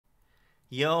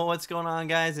Yo, what's going on,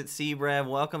 guys? It's Brev.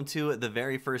 Welcome to the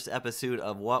very first episode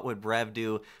of What Would Brev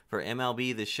Do for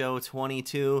MLB The Show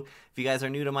 22. If you guys are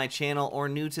new to my channel or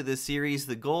new to this series,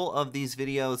 the goal of these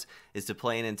videos is to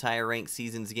play an entire ranked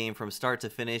seasons game from start to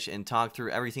finish and talk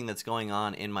through everything that's going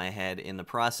on in my head in the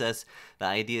process. The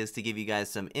idea is to give you guys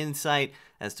some insight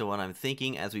as to what I'm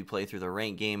thinking as we play through the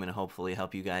ranked game and hopefully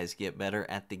help you guys get better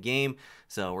at the game.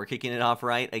 So we're kicking it off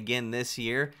right again this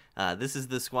year. This is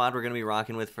the squad we're going to be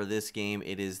rocking with for this game.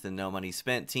 It is the no money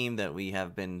spent team that we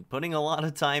have been putting a lot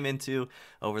of time into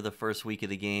over the first week of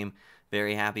the game.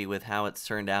 Very happy with how it's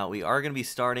turned out. We are going to be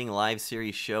starting live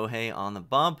series Shohei on the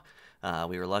bump.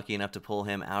 We were lucky enough to pull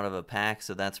him out of a pack,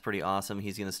 so that's pretty awesome.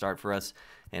 He's going to start for us,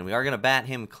 and we are going to bat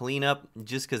him cleanup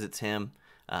just because it's him.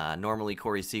 Normally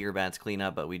Corey Seager bats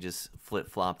cleanup, but we just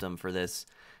flip-flopped him for this.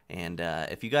 And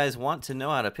if you guys want to know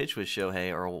how to pitch with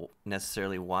Shohei or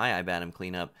necessarily why I bat him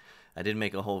cleanup, I did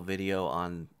make a whole video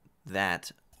on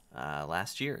that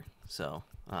last year. So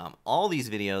all these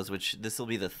videos, which this will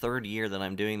be the third year that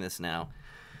I'm doing this now,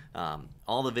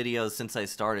 all the videos since I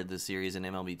started this series in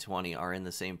MLB 20 are in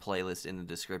the same playlist in the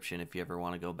description if you ever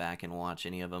want to go back and watch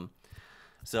any of them.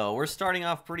 So we're starting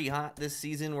off pretty hot this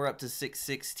season. We're up to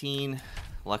 616.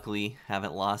 Luckily,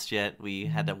 haven't lost yet. We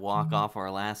had to walk off our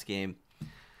last game.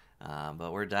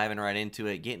 But we're diving right into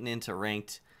it, getting into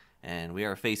ranked, and we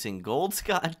are facing Gold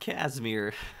Scott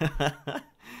Kazmir,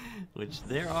 which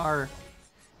there are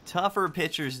tougher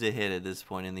pitchers to hit at this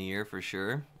point in the year for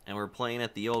sure. And we're playing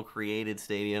at the old Created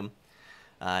Stadium.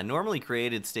 Normally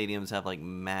Created Stadiums have like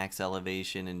max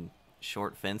elevation and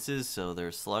short fences, so they're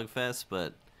slugfest,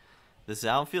 but this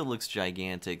outfield looks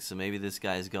gigantic, so maybe this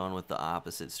guy's going with the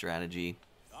opposite strategy.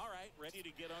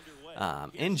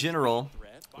 In general,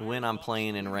 when I'm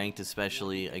playing in ranked,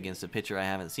 especially against a pitcher I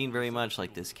haven't seen very much,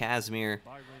 like this Kazmir,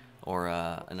 or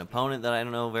an opponent that I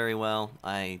don't know very well,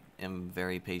 I am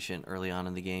very patient early on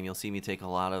in the game. You'll see me take a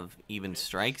lot of even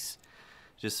strikes,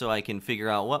 just so I can figure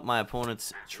out what my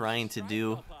opponent's trying to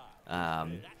do,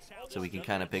 so we can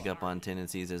kind of pick up on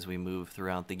tendencies as we move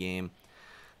throughout the game.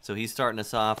 So he's starting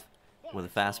us off with a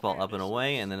fastball up and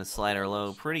away, and then a slider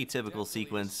low. Pretty typical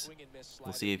sequence.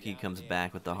 We'll see if he comes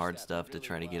back with the hard stuff to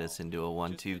try to get us into a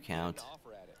 1-2 count.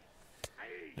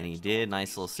 And he did.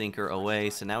 Nice little sinker away.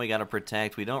 So now we got to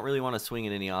protect. We don't really want to swing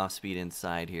at any off-speed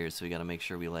inside here, so we got to make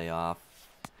sure we lay off.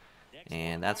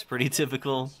 And that's pretty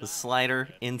typical. The slider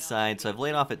inside. So I've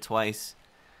laid off it twice.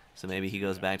 So maybe he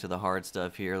goes back to the hard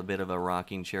stuff here. A bit of a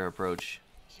rocking chair approach.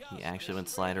 He actually went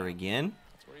slider again.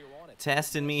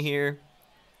 Testing me here.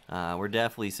 We're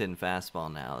definitely sitting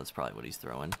fastball now. That's probably what he's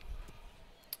throwing.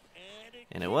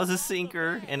 And it was a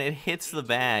sinker, and it hits the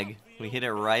bag. We hit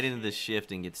it right into the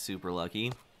shift and get super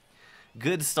lucky.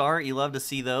 Good start. You love to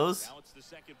see those.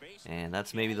 And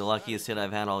that's maybe the luckiest hit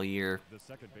I've had all year.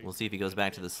 We'll see if he goes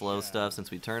back to the slow stuff since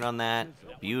we turned on that.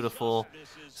 Beautiful.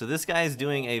 So this guy is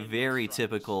doing a very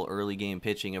typical early game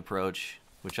pitching approach,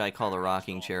 which I call the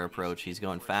rocking chair approach. He's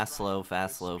going fast, slow,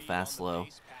 fast, slow, fast, slow.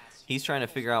 He's trying to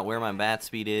figure out where my bat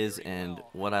speed is and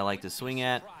what I like to swing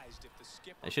at.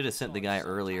 I should have sent the guy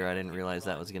earlier. I didn't realize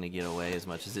that was going to get away as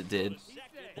much as it did.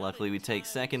 Luckily, we take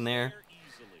second there.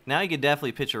 Now he could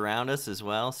definitely pitch around us as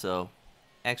well, so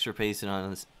extra patient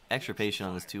on this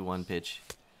 2-1 pitch.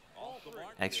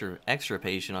 Extra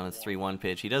patient on his 3-1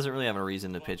 pitch. He doesn't really have a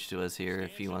reason to pitch to us here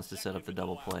if he wants to set up the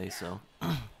double play, so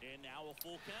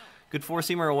good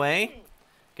four-seamer away.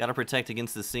 Got to protect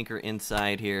against the sinker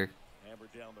inside here.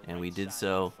 And we did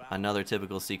so. Another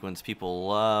typical sequence. People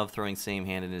love throwing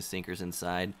same-handed his sinkers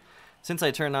inside. Since I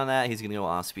turned on that, he's going to go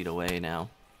off-speed away now.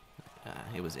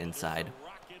 It was inside.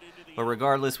 But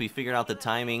regardless, we figured out the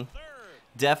timing.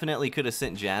 Definitely could have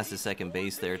sent Jazz to second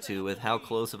base there, too, with how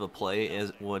close of a play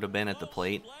it would have been at the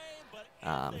plate.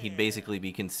 He'd basically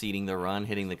be conceding the run,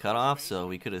 hitting the cutoff, so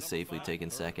we could have safely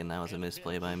taken second. That was a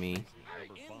misplay by me.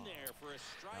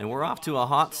 And we're off to a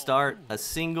hot start. A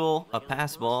single, a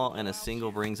pass ball, and a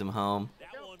single brings him home.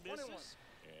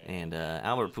 And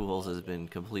Albert Pujols has been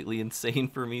completely insane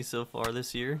for me so far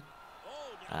this year.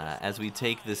 As we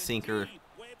take the sinker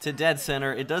to dead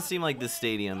center, it does seem like this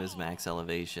stadium is max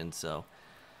elevation. So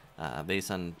based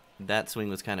on that swing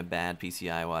was kind of bad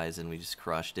PCI-wise, and we just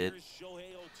crushed it.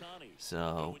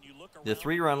 So the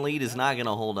 3-run lead is not going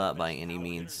to hold up by any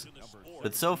means.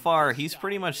 But so far, he's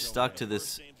pretty much stuck to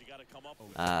this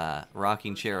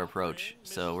rocking chair approach,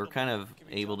 so we're kind of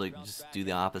able to just do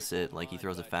the opposite. Like he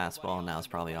throws a fastball and now it's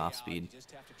probably off speed.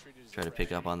 Try to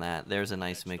pick up on that. There's a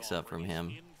nice mix up from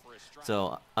him.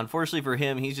 So unfortunately for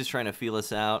him, he's just trying to feel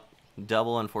us out.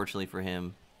 Double unfortunately for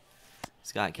him.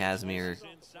 Scott Kazmir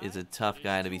is a tough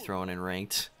guy to be throwing in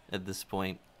ranked at this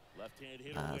point.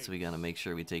 So we got to make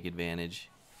sure we take advantage.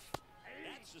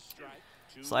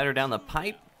 Slider down the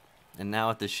pipe. And now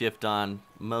with the shift on,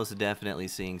 most definitely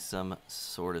seeing some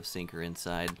sort of sinker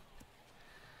inside.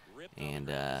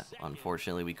 And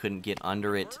unfortunately, we couldn't get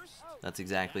under it. That's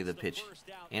exactly the pitch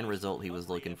and result he was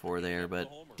looking for there.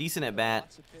 But decent at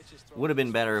bat. Would have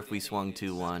been better if we swung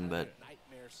 2-1, but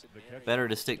better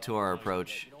to stick to our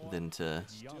approach than to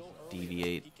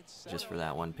deviate just for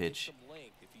that one pitch.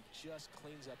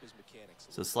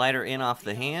 So slider in off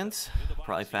the hands.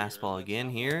 Probably fastball again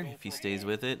here if he stays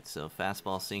with it. So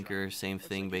fastball, sinker, same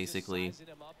thing basically.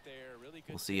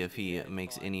 We'll see if he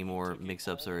makes any more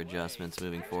mix-ups or adjustments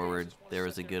moving forward. There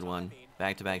was a good one.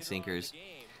 Back-to-back sinkers.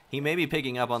 He may be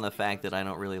picking up on the fact that I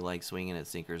don't really like swinging at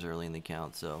sinkers early in the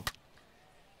count, so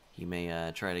he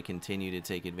may try to continue to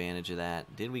take advantage of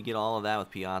that. Did we get all of that with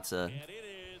Piazza?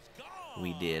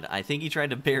 We did. I think he tried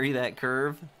to bury that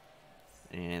curve,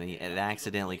 and it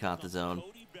accidentally caught the zone.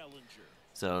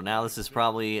 So now this is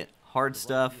probably hard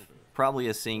stuff, probably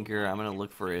a sinker. I'm going to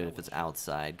look for it if it's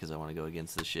outside because I want to go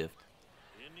against the shift.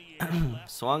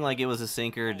 Swung like it was a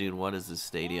sinker. Dude, what is this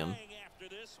stadium?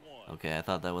 Okay, I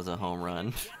thought that was a home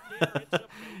run.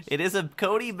 It is a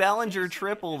Cody Bellinger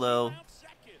triple, though.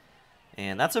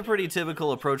 And that's a pretty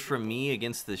typical approach from me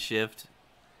against the shift.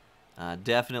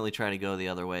 Definitely try to go the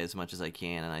other way as much as I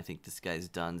can, and I think this guy's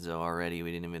donezo already.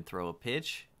 We didn't even throw a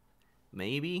pitch.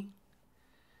 Maybe?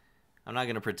 I'm not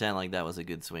going to pretend like that was a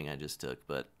good swing I just took,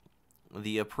 but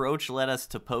the approach led us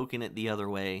to poking it the other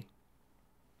way.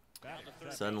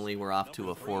 Suddenly we're off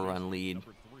to a 4-run lead.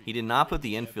 He did not put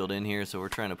the infield in here, so we're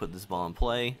trying to put this ball in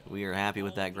play. We are happy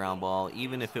with that ground ball,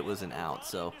 even if it was an out.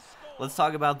 So let's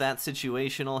talk about that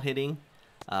situational hitting.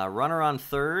 Runner on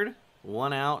third,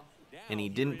 1 out, and he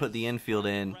didn't put the infield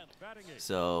in.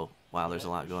 So, wow, there's a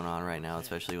lot going on right now,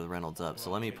 especially with Reynolds up.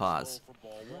 So let me pause.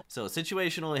 So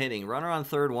situational hitting, runner on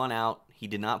third, 1 out. He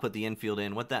did not put the infield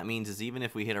in. What that means is even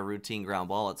if we hit a routine ground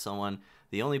ball at someone,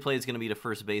 the only play is going to be to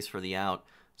first base for the out.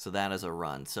 So that is a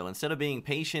run. So instead of being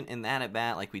patient in that at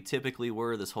bat like we typically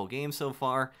were this whole game so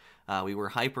far, we were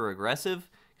hyper aggressive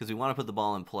because we want to put the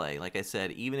ball in play. Like I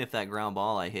said, even if that ground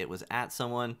ball I hit was at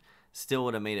someone, still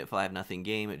would have made it 5-0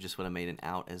 game. It just would have made an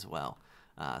out as well.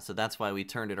 So that's why we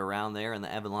turned it around there in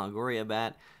the Evan Longoria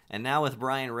bat. And now with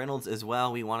Brian Reynolds as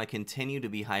well, we want to continue to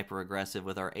be hyper aggressive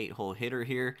with our 8-hole hitter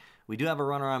here. We do have a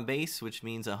runner on base, which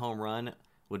means a home run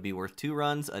would be worth 2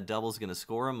 runs. A double's going to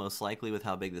score him, most likely with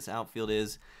how big this outfield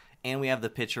is. And we have the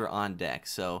pitcher on deck.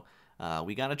 So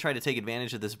we got to try to take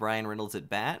advantage of this Brian Reynolds at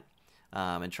bat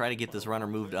and try to get this runner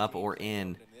moved up or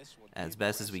in as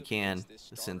best as we can,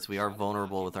 since we are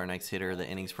vulnerable with our next hitter. The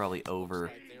inning's probably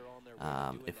over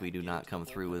if we do not come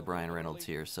through with Brian Reynolds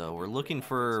here. So we're looking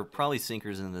for probably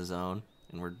sinkers in the zone,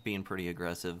 and we're being pretty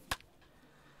aggressive.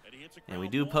 And we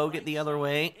do poke it the other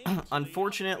way.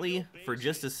 Unfortunately, for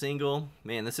just a single.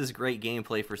 Man, this is great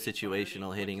gameplay for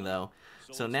situational hitting, though.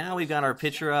 So now we've got our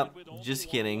pitcher up. Just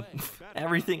kidding.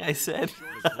 Everything I said.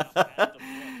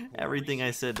 Everything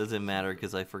I said doesn't matter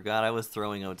because I forgot I was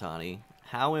throwing Ohtani.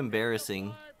 How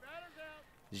embarrassing.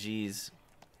 Jeez.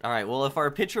 All right, well, if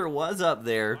our pitcher was up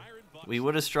there, we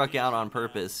would have struck out on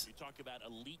purpose.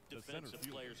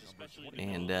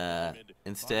 And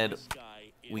instead,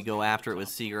 we go after it with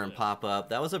Seager and pop up.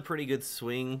 That was a pretty good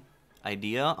swing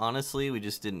idea, honestly. We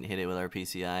just didn't hit it with our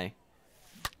PCI.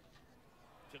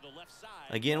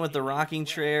 Again with the rocking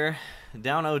chair.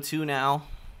 Down 0-2 now.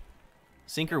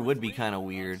 Sinker would be kind of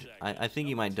weird. I think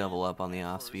he might double up on the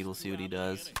off speed. We'll see what he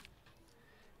does.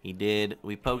 He did.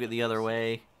 We poke it the other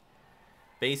way.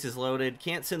 Base is loaded.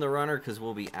 Can't send the runner because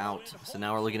we'll be out. So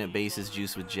now we're looking at bases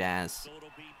juice with Jazz.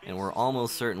 And we're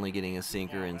almost certainly getting a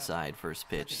sinker inside first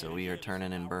pitch. So we are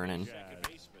turning and burning.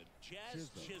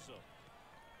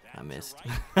 I missed.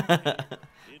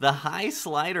 The high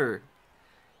slider.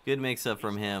 Good mix-up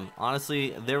from him.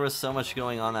 Honestly, there was so much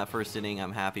going on that first inning.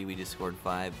 I'm happy we just scored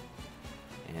 5.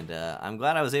 And I'm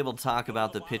glad I was able to talk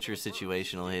about the pitcher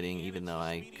situational hitting, even though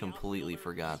I completely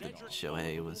forgot that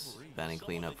Shohei was batting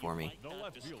cleanup for me.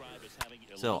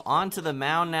 So on to the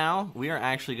mound now. We are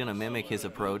actually going to mimic his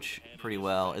approach pretty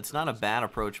well. It's not a bad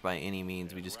approach by any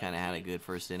means. We just kind of had a good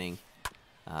first inning.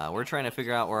 We're trying to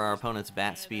figure out where our opponent's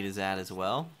bat speed is at as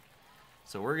well.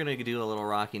 So we're going to do a little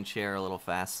rocking chair, a little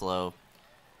fast, slow,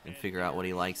 and figure out what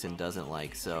he likes and doesn't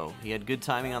like. So he had good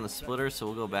timing on the splitter, so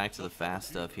we'll go back to the fast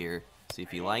stuff here. See if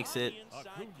he likes it.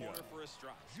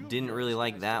 Didn't really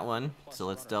like that one, so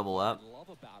let's double up.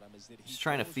 Just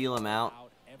trying to feel him out,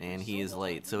 and he is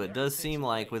late. So it does seem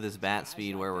like with his bat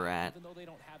speed where we're at,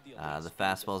 the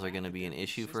fastballs are going to be an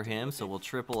issue for him. So we'll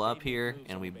triple up here,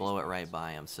 and we blow it right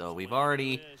by him. So we've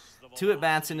already 2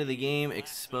 at-bats into the game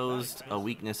exposed a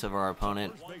weakness of our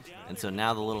opponent, and so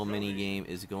now the little mini game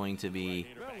is going to be,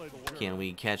 can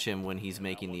we catch him when he's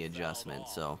making the adjustment?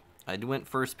 So I went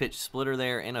first pitch splitter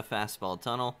there in a fastball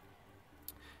tunnel,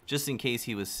 just in case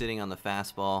he was sitting on the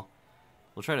fastball.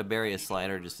 We'll try to bury a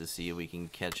slider just to see if we can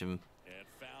catch him,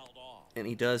 and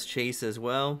he does chase as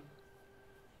well.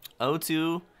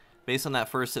 0-2, based on that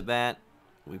first at-bat,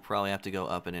 we probably have to go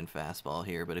up and in fastball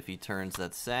here, but if he turns,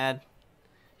 that's sad.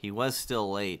 He was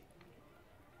still late.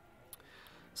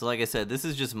 So like I said, this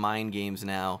is just mind games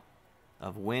now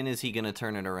of when is he going to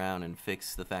turn it around and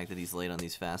fix the fact that he's late on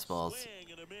these fastballs.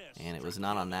 And it was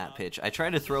not on that pitch. I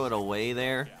tried to throw it away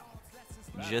there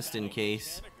just in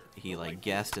case he like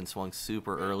guessed and swung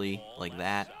super early like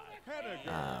that.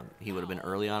 He would have been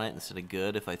early on it instead of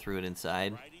good if I threw it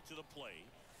inside.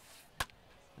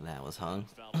 And that was hung.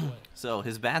 So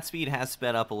his bat speed has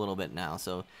sped up a little bit now.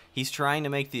 So he's trying to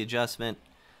make the adjustment.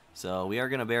 So we are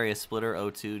going to bury a splitter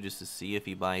 0-2 just to see if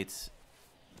he bites.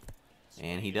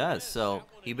 And he does. So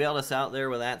he bailed us out there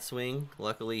with that swing.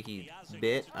 Luckily he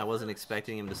bit. I wasn't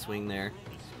expecting him to swing there.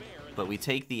 But we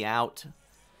take the out.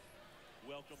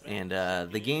 And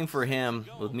the game for him,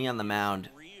 with me on the mound,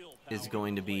 is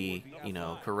going to be, you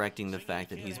know, correcting the fact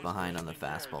that he's behind on the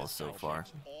fastballs so far.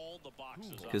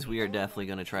 Because we are definitely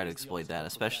going to try to exploit that,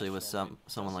 especially with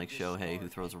someone like Shohei who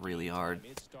throws really hard.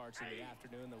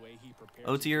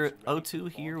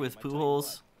 0-2 here with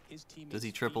Pujols. Does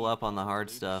he triple up on the hard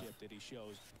stuff?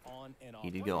 He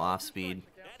did go off speed.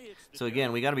 So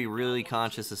again, we got to be really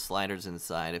conscious of sliders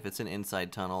inside. If it's an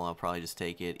inside tunnel, I'll probably just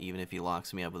take it, even if he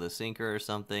locks me up with a sinker or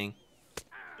something.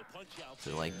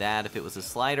 So like that, if it was a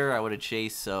slider, I would have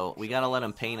chased. So we got to let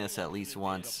him paint us at least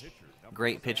once.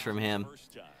 Great pitch from him.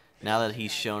 Now that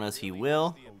he's shown us he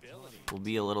will, we'll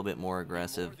be a little bit more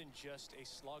aggressive.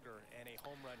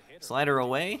 Slider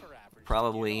away,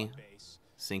 probably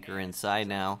sinker inside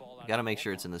now. Got to make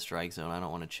sure it's in the strike zone. I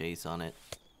don't want to chase on it.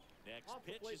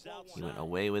 He went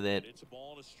away with it.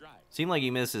 Seemed like he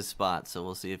missed his spot, so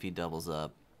we'll see if he doubles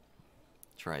up.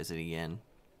 Tries it again.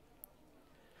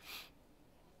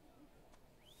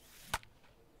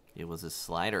 It was a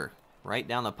slider right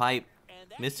down the pipe.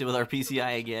 Missed it with our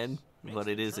PCI again, but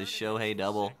it is a Shohei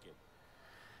double.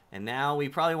 And now we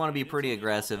probably want to be pretty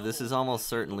aggressive. This is almost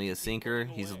certainly a sinker.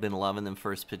 He's been loving them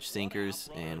first pitch sinkers,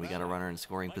 and we got a runner in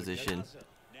scoring position.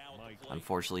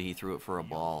 Unfortunately, he threw it for a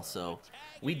ball, so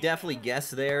we definitely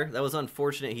guessed there. That was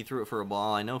unfortunate he threw it for a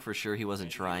ball. I know for sure he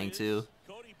wasn't trying to.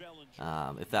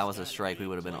 If that was a strike, we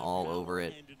would have been all over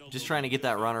it. Just trying to get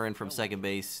that runner in from second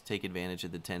base, take advantage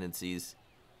of the tendencies.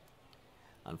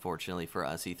 Unfortunately for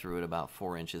us, he threw it about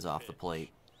 4 inches off the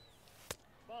plate.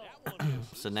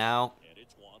 So now,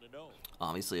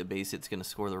 obviously a base hit's going to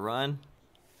score the run.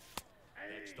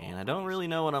 And I don't really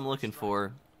know what I'm looking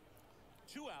for.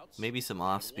 Maybe some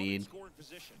off speed.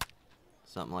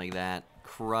 Something like that.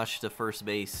 Crush to first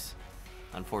base.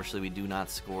 Unfortunately, we do not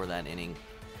score that inning.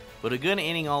 But a good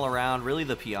inning all around. Really,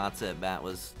 the Piazza at bat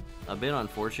was a bit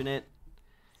unfortunate.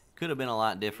 Could have been a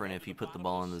lot different if he put the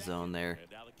ball in the zone there.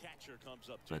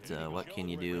 But what can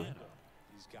you do?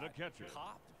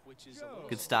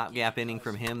 Good stopgap inning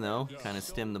from him, though. Kind of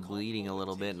stem the bleeding a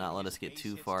little bit, not let us get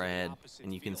too far ahead.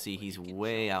 And you can see he's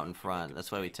way out in front.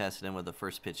 That's why we tested him with the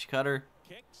first pitch cutter.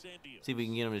 See if we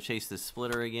can get him to chase this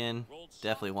splitter again.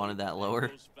 Definitely wanted that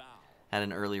lower. Had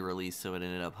an early release, so it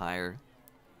ended up higher.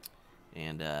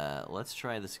 And let's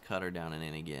try this cutter down and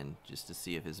in again, just to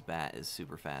see if his bat is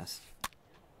super fast.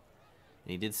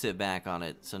 And he did sit back on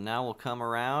it. So now we'll come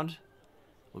around.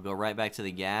 We'll go right back to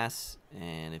the gas.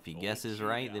 And if he guesses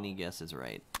right, then he guesses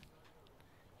right.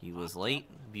 He was late.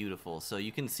 Beautiful. So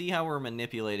you can see how we're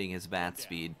manipulating his bat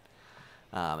speed.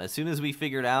 As soon as we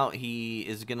figured out he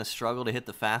is going to struggle to hit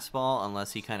the fastball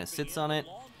unless he kind of sits on it,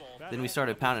 then we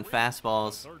started pounding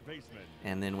fastballs.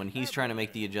 And then when he's trying to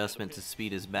make the adjustment to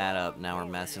speed his bat up, now we're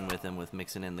messing with him with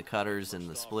mixing in the cutters and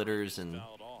the splitters and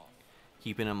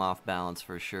keeping him off balance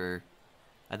for sure.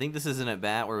 I think this is an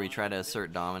at-bat where we try to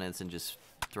assert dominance and just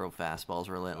throw fastballs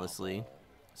relentlessly,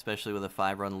 especially with a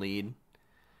 5-run lead.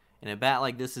 An at-bat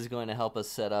like this is going to help us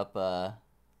set up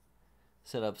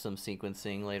some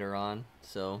sequencing later on.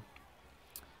 So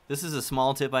this is a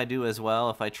small tip I do as well.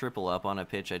 If I triple up on a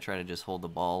pitch, I try to just hold the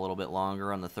ball a little bit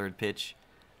longer on the third pitch.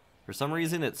 For some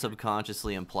reason, it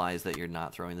subconsciously implies that you're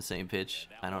not throwing the same pitch.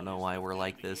 I don't know why we're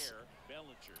like this,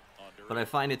 but I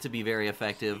find it to be very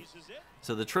effective.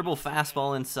 So the triple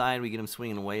fastball inside, we get him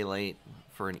swinging way late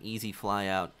for an easy fly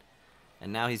out.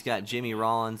 And now he's got Jimmy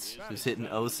Rollins, who's hitting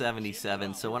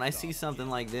 0.77. So when I see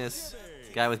something like this,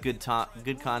 guy with good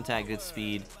contact, good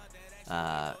speed,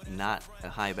 not a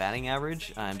high batting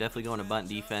average, I'm definitely going to bunt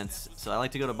defense. So I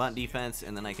like to go to bunt defense,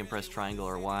 and then I can press triangle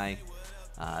or Y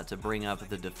to bring up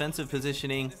the defensive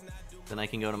positioning. Then I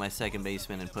can go to my second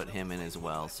baseman and put him in as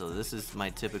well. So this is my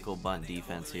typical bunt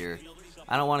defense here.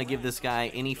 I don't want to give this guy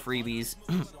any freebies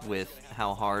with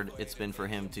how hard it's been for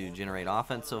him to generate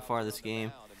offense so far this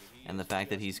game, and the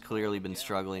fact that he's clearly been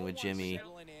struggling with Jimmy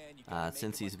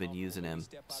since he's been using him.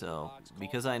 So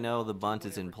because I know the bunt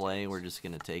is in play, we're just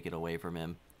going to take it away from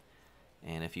him.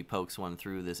 And if he pokes one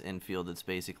through this infield that's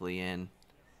basically in,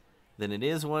 then it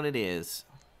is what it is.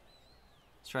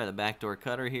 Let's try the backdoor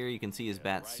cutter here. You can see his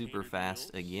bat super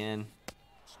fast again.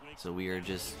 So we are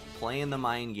just playing the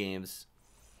mind games.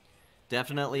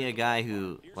 Definitely a guy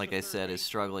who, like I said, is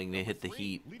struggling to hit the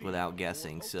heat without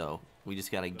guessing. So we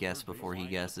just got to guess before he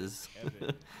guesses.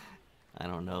 I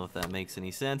don't know if that makes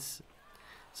any sense.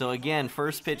 So again,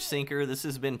 first pitch sinker. This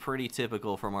has been pretty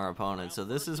typical from our opponent. So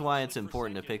this is why it's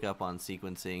important to pick up on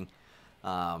sequencing.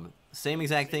 Same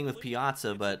exact thing with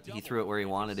Piazza, but he threw it where he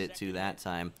wanted it to that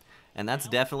time. And that's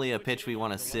definitely a pitch we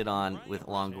want to sit on with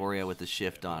Longoria with the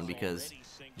shift on, because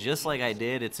just like I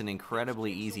did, it's an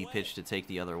incredibly easy pitch to take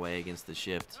the other way against the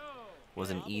shift.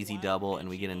 Was an easy double, and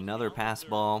we get another pass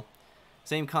ball.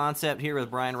 Same concept here with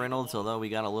Brian Reynolds, although we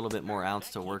got a little bit more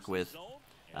outs to work with.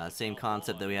 Same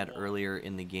concept that we had earlier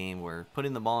in the game, where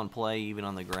putting the ball in play even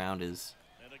on the ground is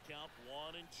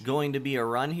going to be a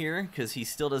run here, because he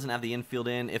still doesn't have the infield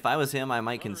in. If I was him, I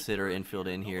might consider infield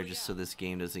in here just so this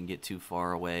game doesn't get too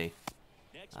far away.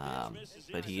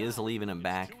 But he is leaving him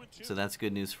back, so that's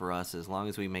good news for us. As long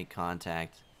as we make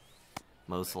contact,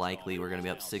 most likely we're going to be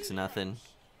up 6-0.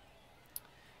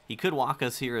 He could walk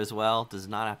us here as well. Does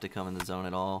not have to come in the zone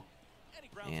at all.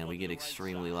 And we get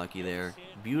extremely lucky there.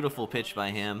 Beautiful pitch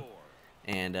by him.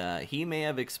 And he may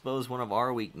have exposed one of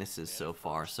our weaknesses so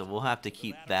far, so we'll have to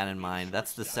keep that in mind.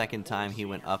 That's the second time he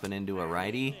went up and into a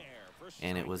righty,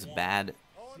 and it was bad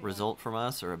result from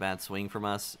us, or a bad swing from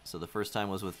us. So the first time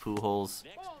was with Pujols,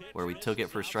 where we took it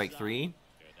for strike 3.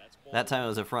 That time it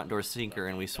was a front door sinker,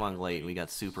 and we swung late, and we got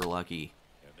super lucky.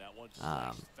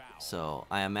 So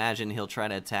I imagine he'll try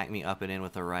to attack me up and in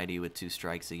with a righty with 2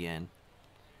 strikes again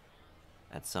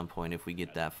at some point if we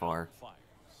get that far.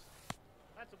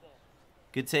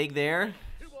 Good take there.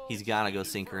 He's got to go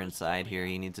sinker inside here.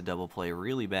 He needs a double play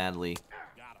really badly.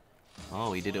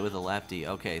 Oh, he did it with a lefty.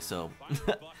 Okay, so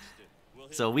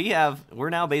so we're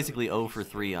now basically 0 for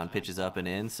 3 on pitches up and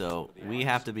in, so we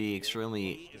have to be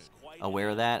extremely aware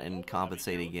of that and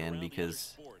compensate again,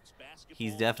 because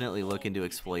he's definitely looking to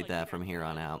exploit that from here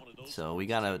on out. So we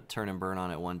got to turn and burn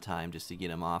on it one time just to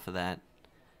get him off of that.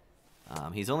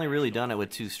 He's only really done it with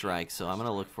 2 strikes, so I'm going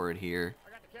to look for it here.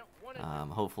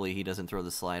 Hopefully he doesn't throw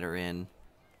the slider in.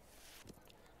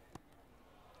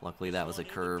 Luckily that was a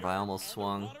curve. I almost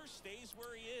swung.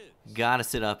 Gotta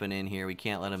sit up and in here. We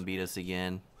can't let him beat us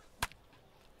again.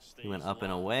 He went up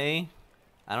and away.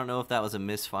 I don't know if that was a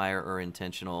misfire or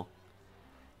intentional,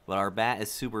 but our bat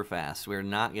is super fast. We're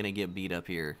not gonna get beat up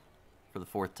here for the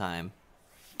 4th time.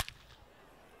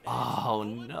 Oh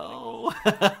no.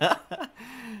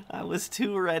 I was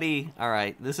too ready.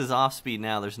 Alright, this is off speed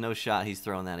now. There's no shot he's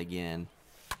throwing that again.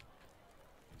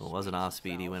 Well, it wasn't off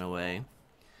speed. He went away.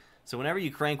 So whenever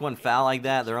you crank one foul like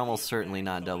that, they're almost certainly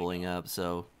not doubling up.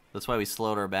 So that's why we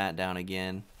slowed our bat down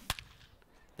again.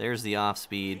 There's the off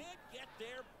speed.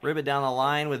 Rib it down the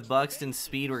line with Buxton's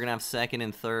speed. We're going to have second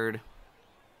and third.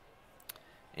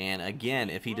 And again,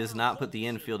 if he does not put the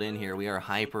infield in here, we are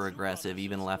hyper aggressive,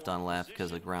 even left on left,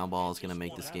 because the ground ball is going to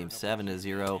make this game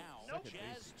 7-0.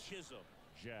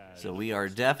 So we are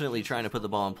definitely trying to put the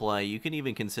ball in play. You can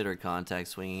even consider contact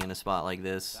swinging in a spot like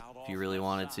this if you really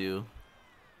wanted to.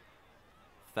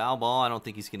 Foul ball, I don't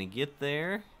think he's going to get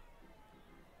there.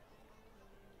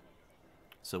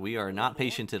 So we are not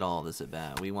patient at all this at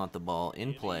bat. We want the ball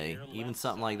in play. Even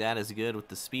something like that is good with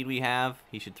the speed we have.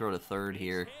 He should throw to third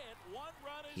here.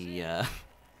 He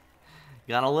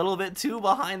got a little bit too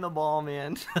behind the ball,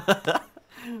 man.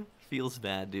 Feels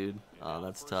bad, dude. Oh,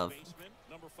 that's tough.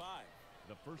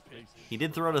 He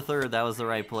did throw to third. That was the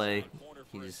right play.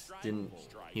 He just didn't.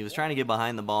 He was trying to get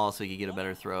behind the ball so he could get a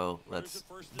better throw. That's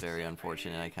very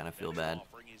unfortunate. I kind of feel bad.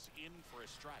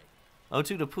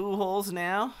 0-2 to Pujols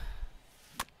now.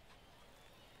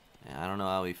 Yeah, I don't know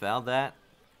how he fouled that.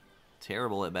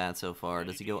 Terrible at bat so far.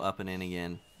 Does he go up and in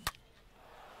again?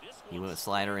 He went a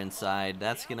slider inside.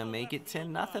 That's going to make it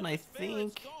 10-0, I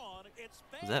think.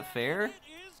 Is that fair?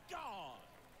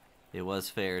 It was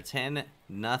fair.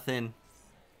 10-0.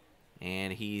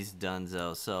 And he's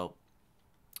donezo. So,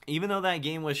 even though that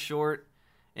game was short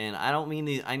And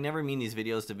I never mean these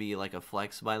videos to be like a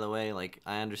flex, by the way. Like,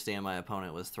 I understand my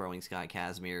opponent was throwing Scott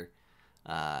Kazmir,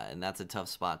 and that's a tough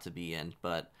spot to be in.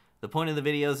 But the point of the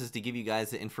videos is to give you guys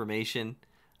the information.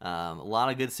 A lot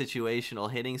of good situational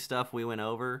hitting stuff we went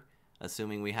over,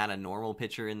 assuming we had a normal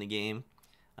pitcher in the game.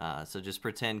 So just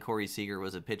pretend Corey Seager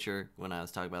was a pitcher when I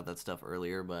was talking about that stuff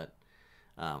earlier. But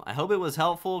I hope it was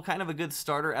helpful. Kind of a good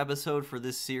starter episode for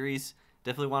this series.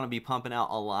 Definitely want to be pumping out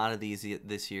a lot of these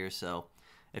this year. So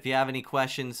if you have any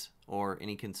questions or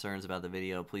any concerns about the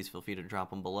video, please feel free to drop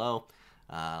them below.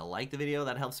 Like the video,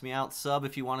 that helps me out. Sub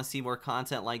if you want to see more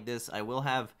content like this. I will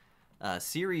have a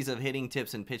series of hitting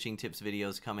tips and pitching tips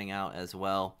videos coming out as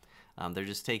well. They're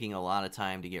just taking a lot of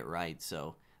time to get right,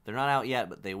 so they're not out yet,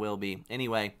 but they will be.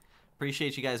 Anyway,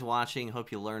 appreciate you guys watching.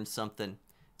 Hope you learned something.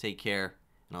 Take care,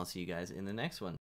 and I'll see you guys in the next one.